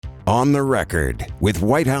On the Record with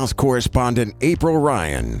White House correspondent April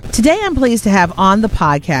Ryan. Today I'm pleased to have on the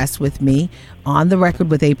podcast with me, On the Record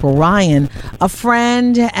with April Ryan, a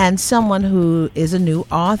friend and someone who is a new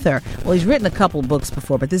author. Well, he's written a couple books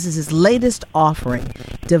before, but this is his latest offering,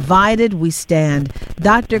 Divided We Stand.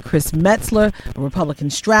 Dr. Chris Metzler, a Republican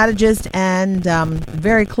strategist and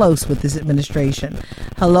very close with this administration.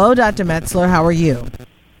 Hello, Dr. Metzler. How are you?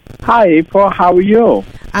 Hi, April. How are you?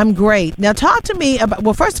 I'm great. Now, talk to me about,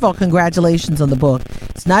 well, first of all, congratulations on the book.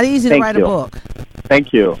 It's not easy to write a book.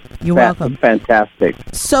 Thank you. You're welcome. Fantastic.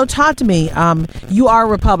 So talk to me. You are a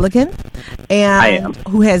Republican, and I am.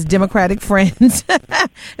 Who has Democratic friends.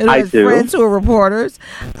 I do. Friends who are reporters.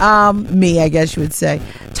 Me, I guess you would say.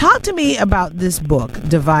 Talk to me about this book,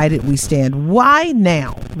 Divided We Stand. Why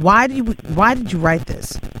now? Why did you write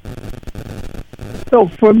this? So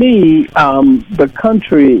for me, the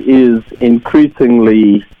country is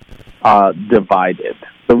increasingly divided.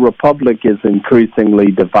 The Republic is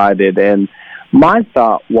increasingly divided, and my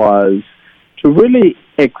thought was to really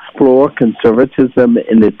explore conservatism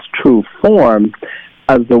in its true form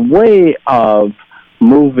as a way of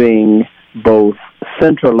moving both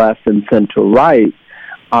center-left and center-right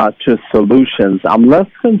to solutions. I'm less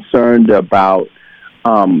concerned about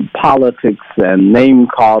politics and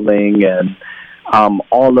name-calling and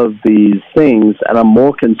all of these things, and I'm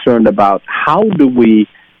more concerned about how do we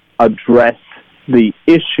address the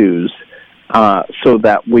issues so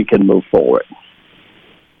that we can move forward.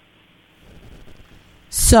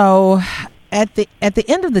 So, at the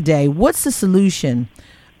end of the day, what's the solution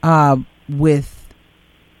with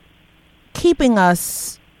keeping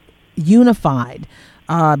us unified,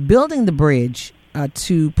 building the bridge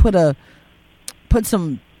to put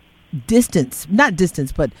some distance, not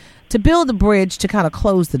distance, but to build the bridge to kind of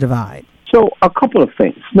close the divide? So a couple of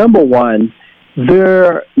things. Number one,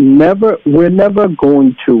 we're never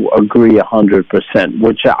going to agree 100%,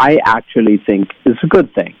 which I actually think is a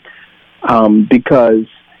good thing, because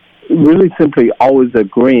really simply always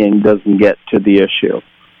agreeing doesn't get to the issue.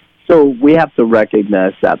 So we have to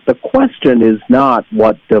recognize that. The question is not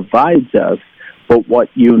what divides us, but what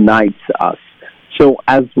unites us. So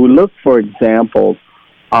as we look, for example,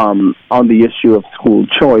 on the issue of school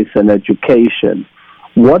choice and education,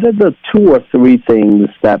 what are the two or three things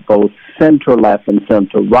that both center-left and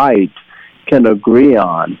center-right can agree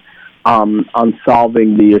on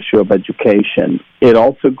solving the issue of education? It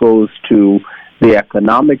also goes to the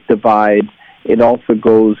economic divide. It also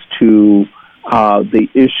goes to the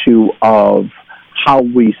issue of how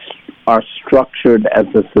we are structured as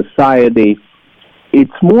a society.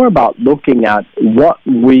 It's more about looking at what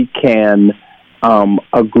we can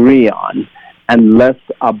agree on and less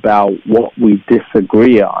about what we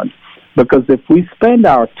disagree on. Because if we spend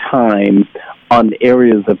our time on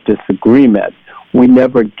areas of disagreement, we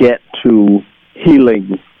never get to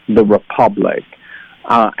healing the Republic.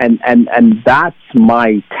 And that's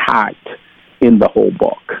my tact in the whole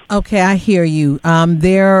book. Okay, I hear you.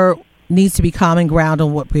 There needs to be common ground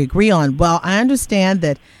on what we agree on. Well, I understand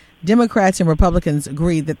that Democrats and Republicans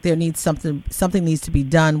agree that there needs something needs to be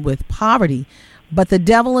done with poverty. But the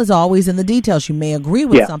devil is always in the details. You may agree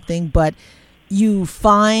with something, but you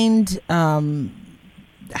find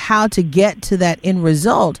how to get to that end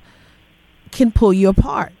result can pull you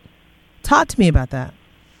apart. Talk to me about that.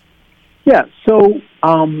 Yeah, so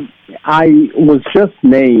I was just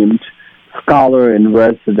named Scholar in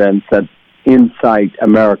Residence at Insight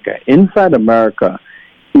America. Insight America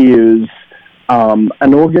is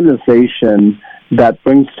an organization that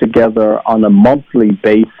brings together on a monthly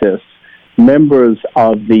basis members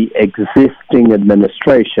of the existing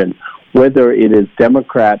administration, whether it is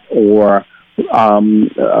Democrat or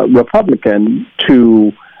Republican,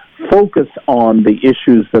 to focus on the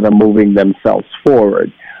issues that are moving themselves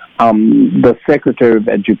forward. The Secretary of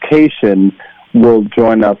Education will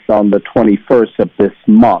join us on the 21st of this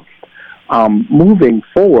month. Moving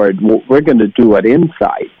forward, what we're going to do at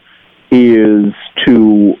Insight is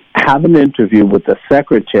to have an interview with the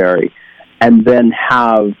Secretary and then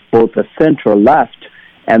have both the center-left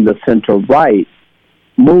and the center-right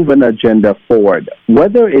move an agenda forward,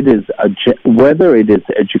 whether it is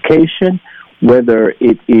education, whether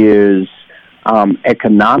it is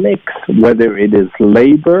economics, whether it is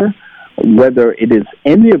labor, whether it is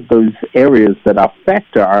any of those areas that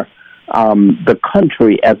affect the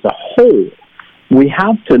country as a whole. We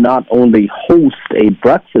have to not only host a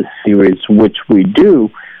breakfast series, which we do,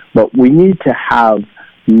 but we need to have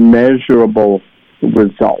measurable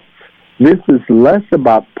results. This is less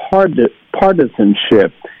about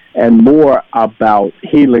partisanship and more about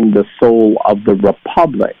healing the soul of the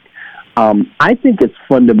Republic. I think it's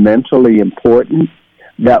fundamentally important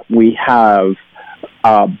that we have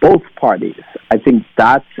both parties. I think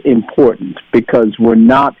that's important because we're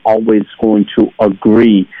not always going to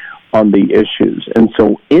agree on the issues. And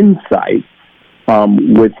so Insight,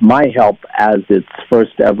 with my help as its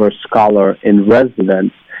first ever scholar in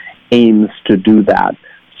residence, aims to do that,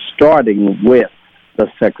 starting with the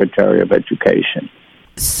Secretary of Education.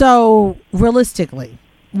 So, realistically,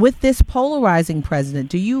 with this polarizing president,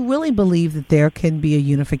 do you really believe that there can be a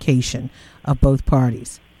unification of both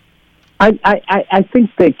parties? I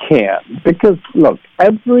think they can because, look,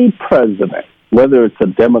 every president, whether it's a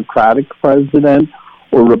Democratic president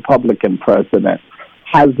or Republican president,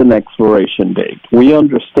 has an expiration date. We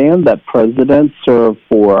understand that presidents serve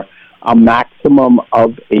for a maximum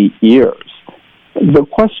of 8 years. The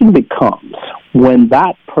question becomes, when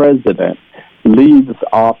that president leaves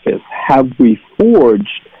office, have we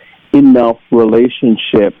forged enough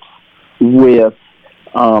relationships with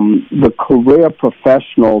the career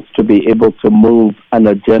professionals to be able to move an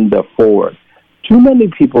agenda forward? Too many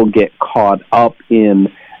people get caught up in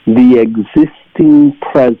the existing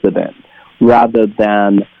president rather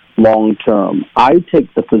than long-term. I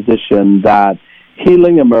take the position that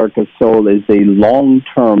Healing America's Soul is a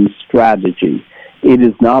long-term strategy. It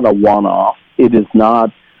is not a one-off. It is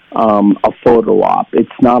not a photo op. It's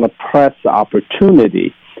not a press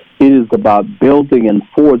opportunity. It is about building and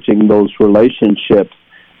forging those relationships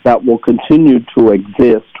that will continue to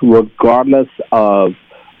exist regardless of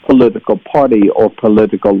political party or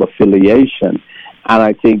political affiliation. And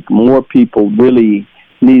I think more people really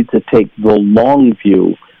need to take the long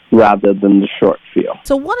view rather than the short view.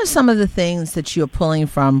 So what are some of the things that you're pulling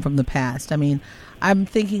from the past? I mean, I'm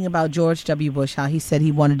thinking about George W. Bush, how he said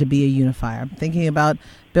he wanted to be a unifier. I'm thinking about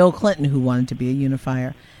Bill Clinton, who wanted to be a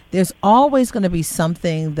unifier. There's always going to be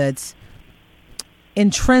something that's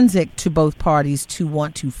intrinsic to both parties to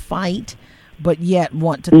want to fight, but yet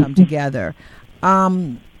want to come together.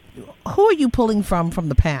 Who are you pulling from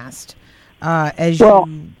the past as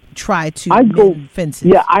you try to mend fences?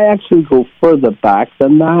 Yeah, I actually go further back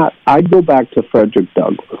than that. I go back to Frederick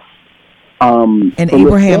Douglass. And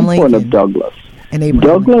Abraham Lincoln. Of Douglass.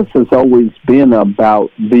 Douglass has always been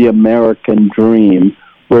about the American dream,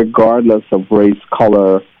 regardless of race,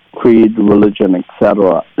 color, creed, religion,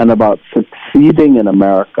 etc., and about succeeding in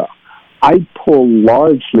America. I pull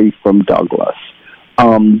largely from Douglass.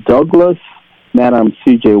 Douglass, Madam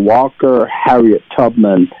C.J. Walker, Harriet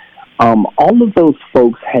Tubman, all of those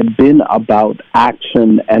folks had been about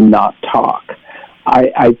action and not talk.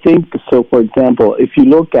 I think, so for example, if you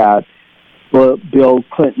look at Bill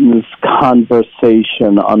Clinton's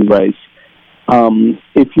conversation on race,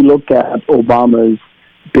 if you look at Obama's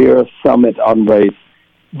Beer Summit on race,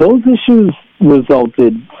 those issues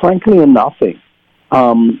resulted, frankly, in nothing.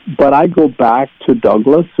 But I go back to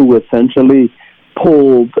Douglass, who essentially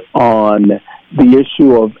pulled on the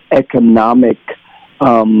issue of economic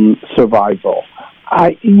survival.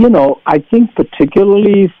 I think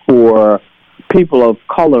particularly for people of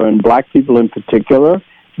color and black people in particular,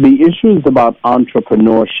 the issues about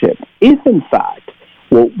entrepreneurship, if in fact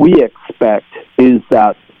what we expect is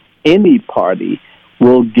that any party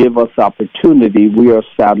will give us opportunity, we are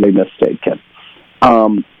sadly mistaken.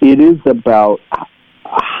 It is about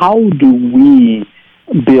how do we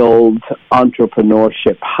build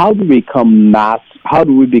entrepreneurship? How do we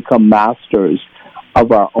become masters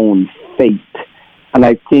of our own fate? And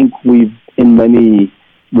I think we've, in many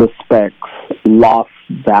respects, lost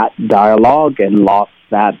that dialogue and lost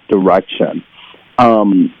that direction.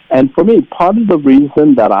 And for me, part of the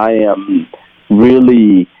reason that I am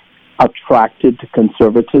really attracted to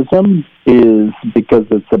conservatism is because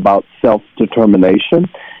it's about self-determination.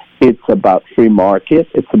 It's about free market.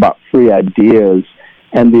 It's about free ideas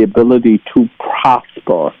and the ability to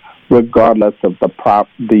prosper regardless of the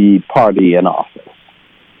party in office.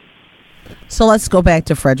 So let's go back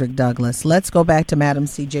to Frederick Douglass. Let's go back to Madam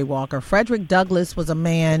C.J. Walker. Frederick Douglass was a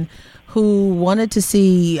man who wanted to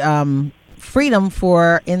see freedom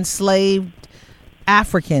for enslaved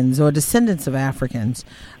Africans or descendants of Africans.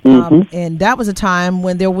 And that was a time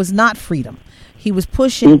when there was not freedom. He was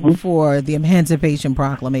pushing for the Emancipation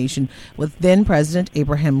Proclamation with then President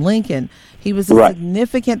Abraham Lincoln. He was a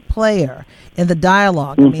significant player in the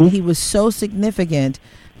dialogue. I mean, he was so significant,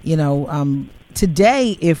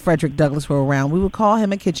 today, if Frederick Douglass were around, we would call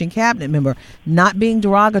him a kitchen cabinet member, not being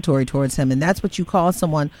derogatory towards him. And that's what you call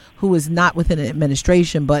someone who is not within an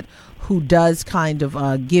administration, but who does kind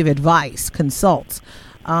of give advice, consults.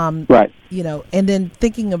 And then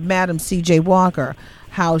thinking of Madam C.J. Walker,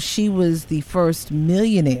 how she was the first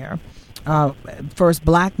millionaire, first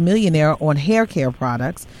black millionaire on hair care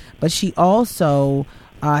products, but she also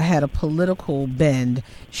had a political bend.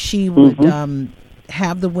 She would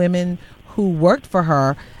have the women who worked for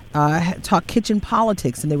her talk kitchen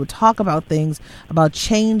politics, and they would talk about things, about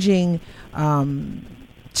changing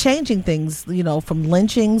things, from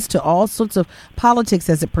lynchings to all sorts of politics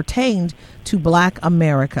as it pertained to Black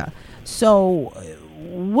America. So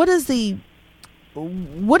what do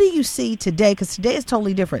you see today? Because today is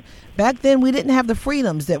totally different. Back then, we didn't have the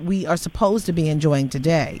freedoms that we are supposed to be enjoying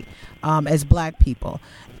today as Black people.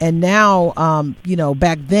 And now,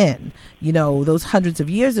 back then, those hundreds of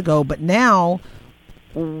years ago, but now,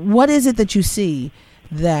 what is it that you see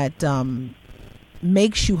that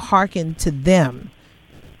makes you hearken to them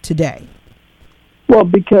today? Well,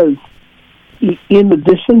 because in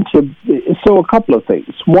addition to, so a couple of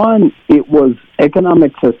things. One, it was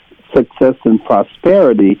economic success and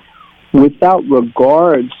prosperity without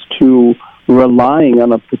regards to relying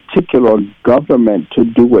on a particular government to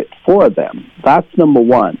do it for them. That's number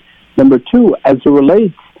one. Number two, as it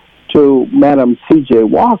relates to Madam C.J.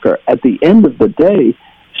 Walker, at the end of the day,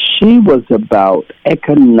 she was about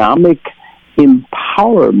economic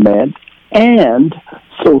empowerment and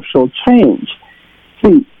social change.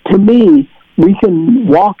 See, to me, we can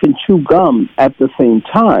walk and chew gum at the same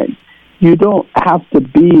time. You don't have to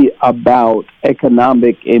be about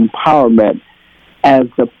economic empowerment as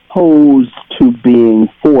opposed to being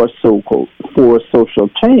for social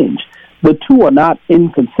change. The two are not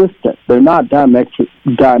inconsistent. They're not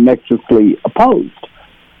diametrically opposed.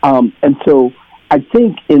 And so I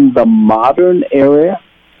think in the modern era,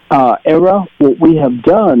 what we have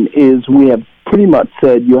done is we have pretty much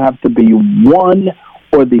said you have to be one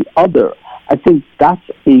or the other. I think that's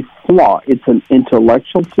a flaw. It's an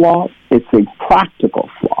intellectual flaw. It's a practical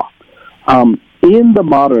flaw. In the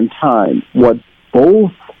modern time, what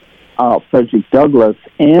both Frederick Douglass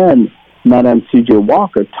and Madame C.J.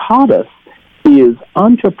 Walker taught us is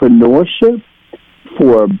entrepreneurship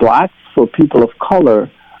for Blacks, for people of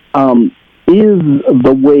color, is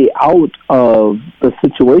the way out of the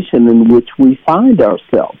situation in which we find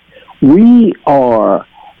ourselves. We are,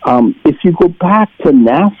 if you go back to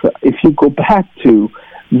NASA, if you go back to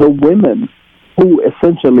the women who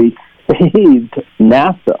essentially saved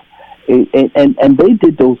NASA, and they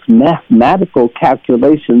did those mathematical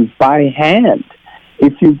calculations by hand.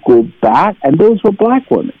 If you go back, and those were Black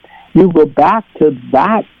women, you go back to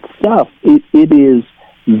that stuff, it is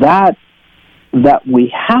that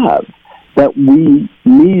we have, that we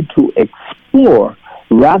need to explore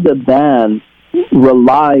rather than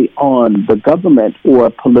rely on the government or a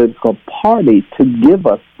political party to give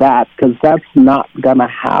us that, because that's not going to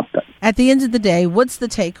happen. At the end of the day, what's the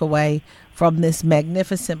takeaway from this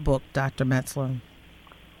magnificent book, Dr. Metzler?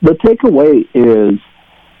 The takeaway is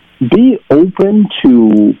be open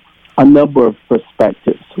to a number of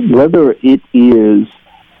perspectives, whether it is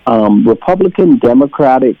Republican,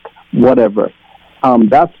 Democratic, whatever.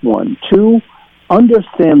 That's one. Two,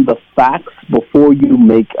 understand the facts before you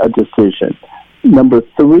make a decision. Number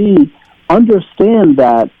three, understand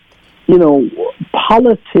that,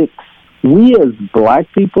 politics, we as Black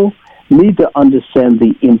people need to understand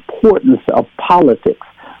the importance of politics.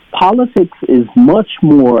 Politics is much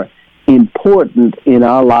more important in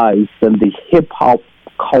our lives than the hip-hop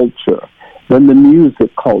culture, than the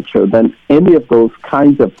music culture, than any of those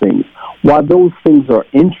kinds of things. While those things are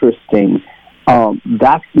interesting,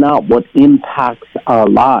 that's not what impacts our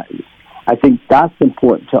lives. I think that's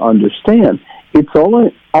important to understand. It's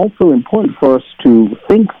also important for us to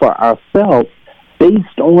think for ourselves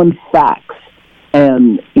based on facts.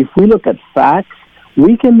 And if we look at facts,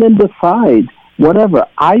 we can then decide whatever.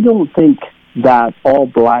 I don't think that all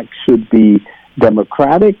Blacks should be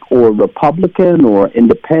Democratic or Republican or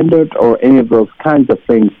independent or any of those kinds of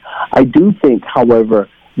things. I do think, however,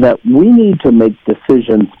 that we need to make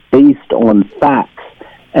decisions based on facts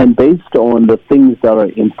and based on the things that are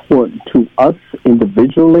important to us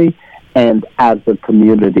individually and as a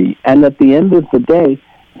community. And at the end of the day,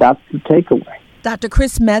 that's the takeaway. Dr.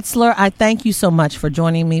 Chris Metzler, I thank you so much for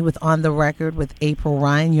joining me with On the Record with April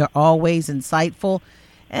Ryan. You're always insightful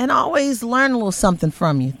and always learn a little something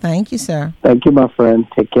from you. Thank you, sir. Thank you, my friend.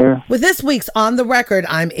 Take care. With this week's On the Record,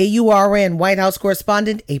 I'm AURN White House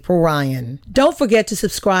correspondent April Ryan. Don't forget to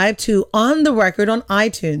subscribe to On the Record on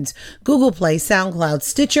iTunes, Google Play, SoundCloud,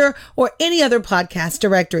 Stitcher, or any other podcast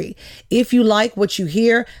directory. If you like what you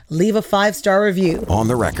hear, leave a 5-star review. On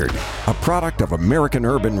the Record, a product of American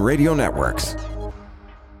Urban Radio Networks.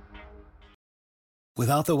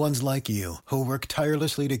 Without the ones like you, who work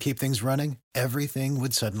tirelessly to keep things running, everything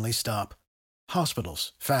would suddenly stop.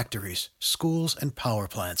 Hospitals, factories, schools, and power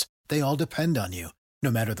plants, they all depend on you. No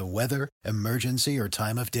matter the weather, emergency, or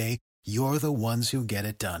time of day, you're the ones who get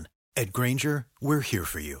it done. At Grainger, we're here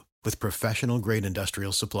for you with professional-grade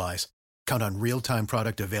industrial supplies. Count on real-time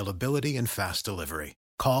product availability and fast delivery.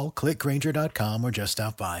 Call, clickgrainger.com, or just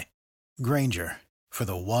stop by. Grainger, for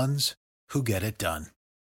the ones who get it done.